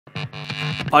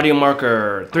Audio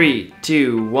marker, 3,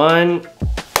 2, 1. All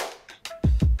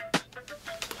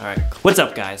right, What's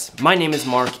up guys? My name is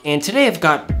Mark and today I've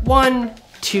got 1,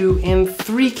 2, and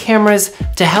 3 cameras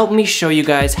to help me show you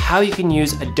guys how you can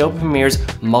use Adobe Premiere's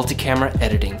multi-camera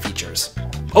editing features.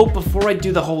 Oh, before I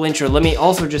do the whole intro, let me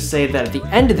also just say that at the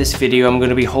end of this video, I'm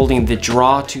going to be holding the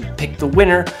draw to pick the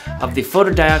winner of the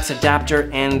photodiox adapter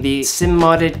and the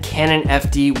sim-modded Canon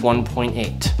FD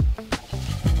 1.8.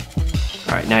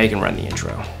 All right, now you can run the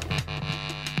intro.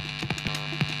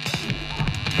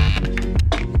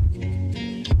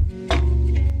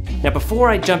 Now before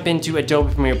I jump into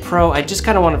Adobe Premiere Pro, I just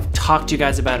kind of want to talk to you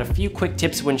guys about a few quick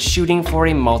tips when shooting for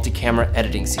a multi-camera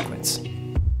editing sequence.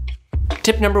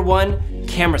 Tip number 1,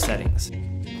 camera settings.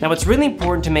 Now it's really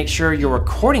important to make sure your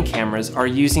recording cameras are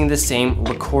using the same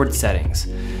record settings.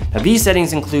 Now these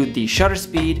settings include the shutter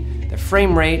speed, the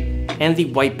frame rate, and the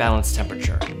white balance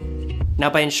temperature.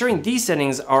 Now by ensuring these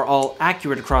settings are all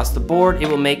accurate across the board, it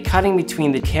will make cutting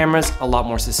between the cameras a lot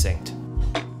more succinct.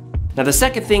 Now the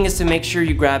second thing is to make sure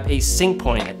you grab a sync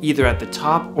point either at the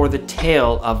top or the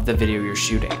tail of the video you're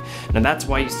shooting. Now that's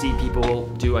why you see people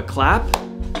do a clap.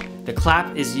 The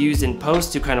clap is used in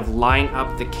post to kind of line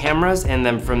up the cameras, and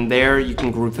then from there you can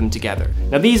group them together.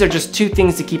 Now these are just 2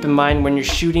 things to keep in mind when you're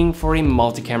shooting for a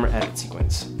multi-camera edit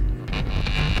sequence.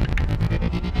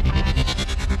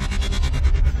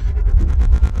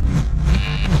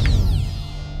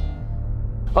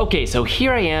 Okay, so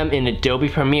here I am in Adobe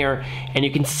Premiere, and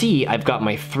you can see I've got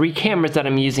my 3 cameras that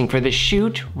I'm using for this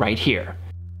shoot right here.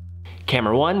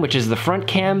 Camera 1, which is the front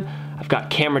cam, I've got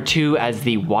camera 2 as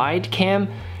the wide cam,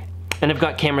 and I've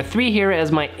got camera 3 here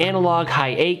as my analog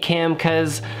high 8 cam,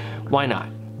 cause why not?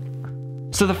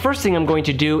 So the first thing I'm going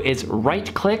to do is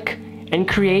right click and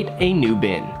create a new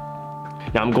bin.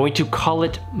 Now I'm going to call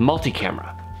it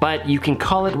multi-camera, but you can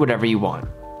call it whatever you want.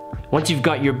 Once you've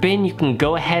got your bin, you can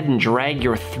go ahead and drag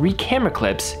your 3 camera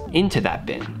clips into that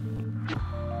bin.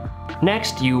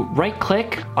 Next, you right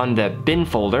click on the bin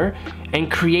folder and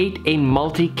create a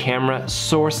multi-camera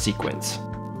source sequence.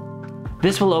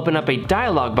 This will open up a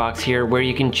dialog box here where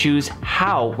you can choose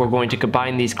how we're going to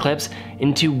combine these clips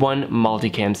into one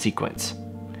multicam sequence.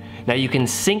 Now you can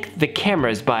sync the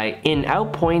cameras by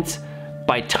in-out points,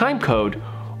 by timecode,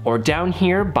 or down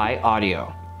here by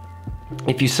audio.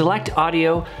 If you select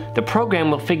audio, the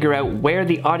program will figure out where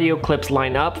the audio clips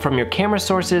line up from your camera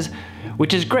sources,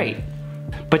 which is great.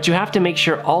 But you have to make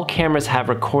sure all cameras have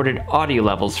recorded audio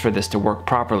levels for this to work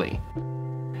properly.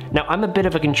 Now I'm a bit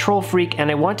of a control freak and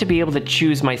I want to be able to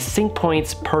choose my sync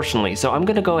points personally, so I'm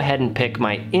going to go ahead and pick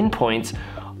my in points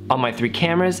on my 3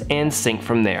 cameras and sync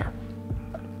from there.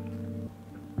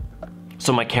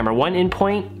 So my camera 1 in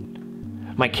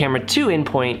point, my camera 2 in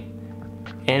point,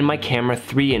 and my camera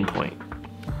 3 in point.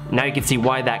 Now you can see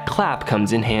why that clap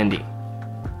comes in handy.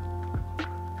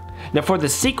 Now for the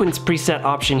sequence preset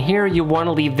option here, you want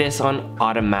to leave this on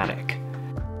automatic.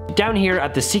 Down here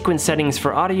at the sequence settings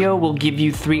for audio, will give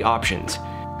you 3 options.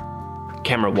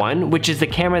 Camera 1, which is the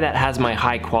camera that has my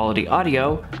high quality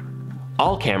audio,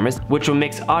 all cameras, which will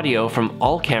mix audio from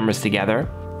all cameras together,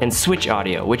 and switch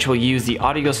audio, which will use the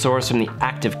audio source from the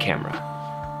active camera.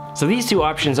 So these 2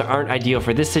 options aren't ideal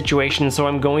for this situation, so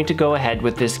I'm going to go ahead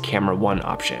with this camera 1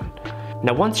 option.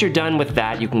 Now once you're done with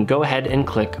that, you can go ahead and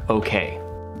click OK.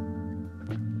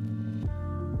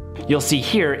 You'll see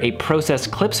here a process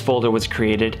clips folder was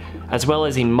created, as well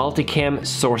as a multicam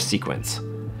source sequence.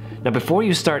 Now before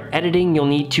you start editing, you'll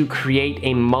need to create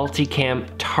a multicam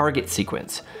target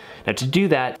sequence. Now to do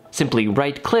that, simply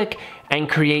right click and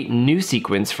create new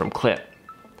sequence from clip.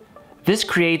 This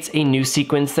creates a new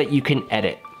sequence that you can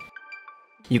edit.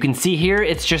 You can see here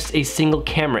it's just a single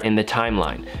camera in the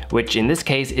timeline, which in this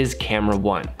case is camera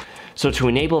 1. So to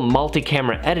enable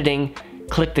multi-camera editing,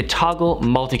 click the toggle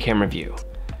multi-camera view.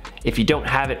 If you don't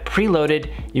have it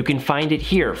preloaded, you can find it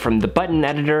here from the button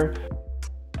editor,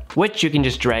 which you can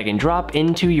just drag and drop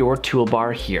into your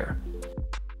toolbar here.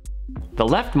 The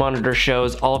left monitor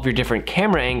shows all of your different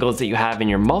camera angles that you have in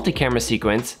your multi-camera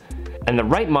sequence, and the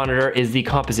right monitor is the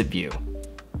composite view.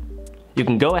 You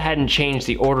can go ahead and change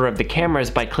the order of the cameras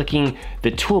by clicking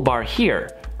the toolbar here.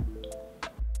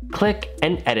 Click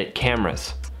and edit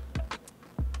cameras.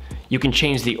 You can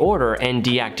change the order and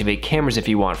deactivate cameras if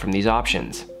you want from these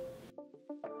options.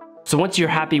 So once you're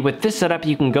happy with this setup,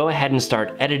 you can go ahead and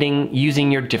start editing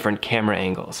using your different camera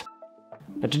angles.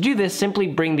 Now to do this, simply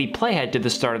bring the playhead to the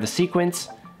start of the sequence,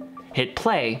 hit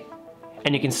play,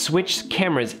 and you can switch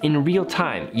cameras in real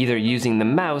time, either using the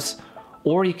mouse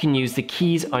or you can use the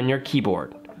keys on your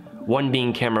keyboard. 1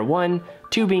 being camera 1,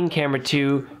 2 being camera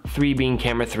 2, 3 being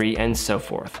camera 3, and so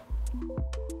forth.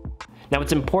 Now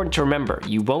it's important to remember,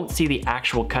 you won't see the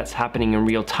actual cuts happening in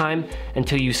real time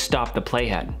until you stop the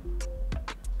playhead.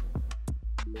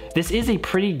 This is a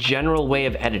pretty general way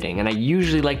of editing, and I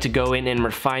usually like to go in and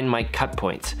refine my cut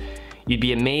points. You'd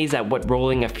be amazed at what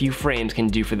rolling a few frames can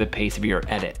do for the pace of your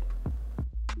edit.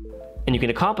 And you can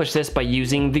accomplish this by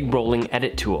using the rolling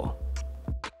edit tool.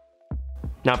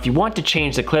 Now if you want to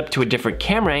change the clip to a different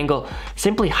camera angle,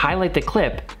 simply highlight the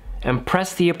clip and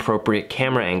press the appropriate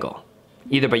camera angle,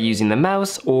 either by using the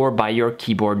mouse or by your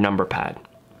keyboard number pad.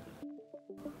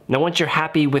 Now once you're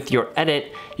happy with your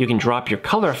edit, you can drop your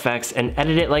color effects and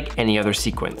edit it like any other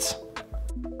sequence.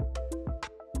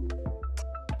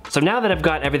 So now that I've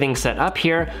got everything set up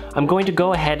here, I'm going to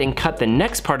go ahead and cut the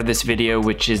next part of this video,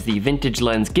 which is the vintage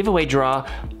lens giveaway draw,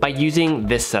 by using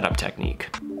this setup technique.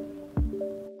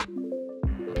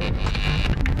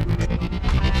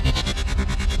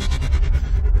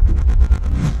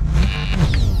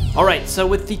 Alright, so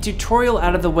with the tutorial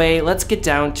out of the way, let's get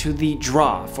down to the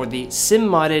draw for the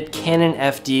sim-modded Canon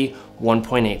FD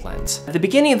 1.8 lens. At the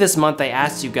beginning of this month, I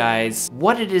asked you guys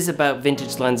what it is about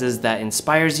vintage lenses that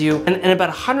inspires you, and about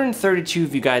 132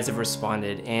 of you guys have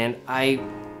responded, and I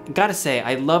gotta say,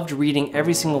 I loved reading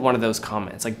every single one of those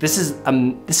comments. Like this is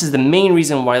the main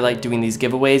reason why I like doing these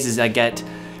giveaways, is I get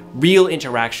real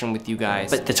interaction with you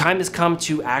guys. But the time has come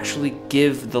to actually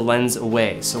give the lens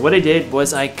away. So what I did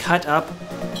was I cut up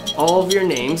all of your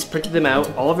names, printed them out.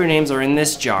 All of your names are in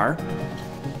this jar.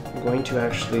 I'm going to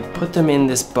actually put them in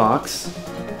this box.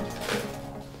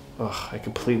 Oh, I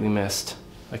completely missed.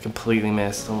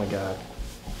 Oh my God.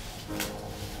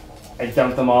 I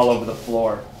dumped them all over the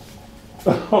floor.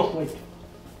 Oh my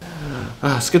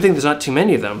God. It's a good thing there's not too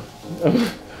many of them.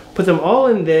 Put them all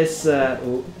in this,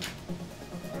 all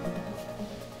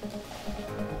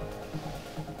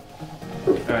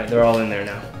right, they're all in there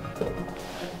now.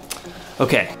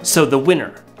 Okay, so the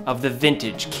winner of the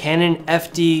vintage Canon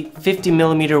FD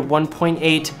 50mm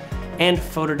 1.8 and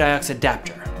photodiox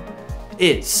adapter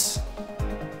is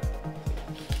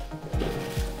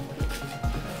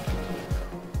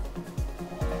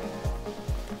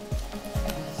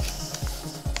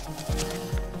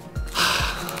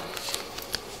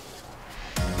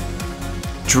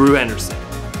Drew Anderson.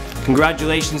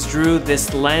 Congratulations, Drew.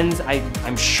 This lens,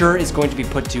 I'm sure, is going to be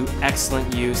put to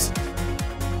excellent use.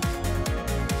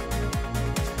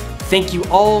 Thank you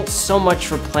all so much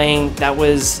for playing. That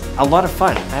was a lot of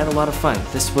fun. I had a lot of fun.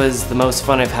 This was the most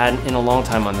fun I've had in a long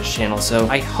time on this channel. So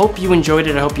I hope you enjoyed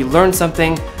it. I hope you learned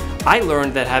something. I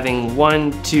learned that having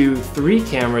 1, 2, 3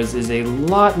 cameras is a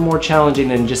lot more challenging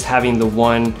than just having the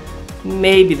one,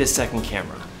 maybe the second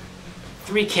camera.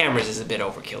 3 cameras is a bit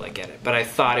overkill, I get it, but I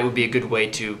thought it would be a good way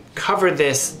to cover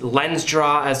this lens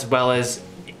draw as well as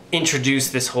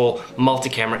introduce this whole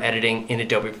multi-camera editing in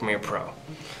Adobe Premiere Pro.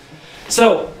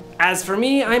 So, as for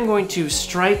me, I'm going to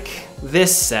strike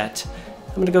this set.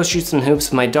 I'm gonna go shoot some hoops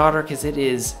with my daughter because it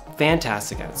is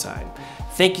fantastic outside.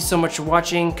 Thank you so much for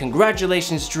watching.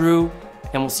 Congratulations, Drew,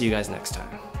 and we'll see you guys next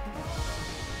time.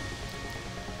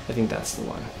 I think that's the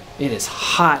one. It is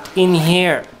hot in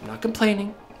here. I'm not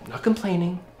complaining. Not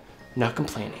complaining, not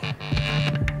complaining.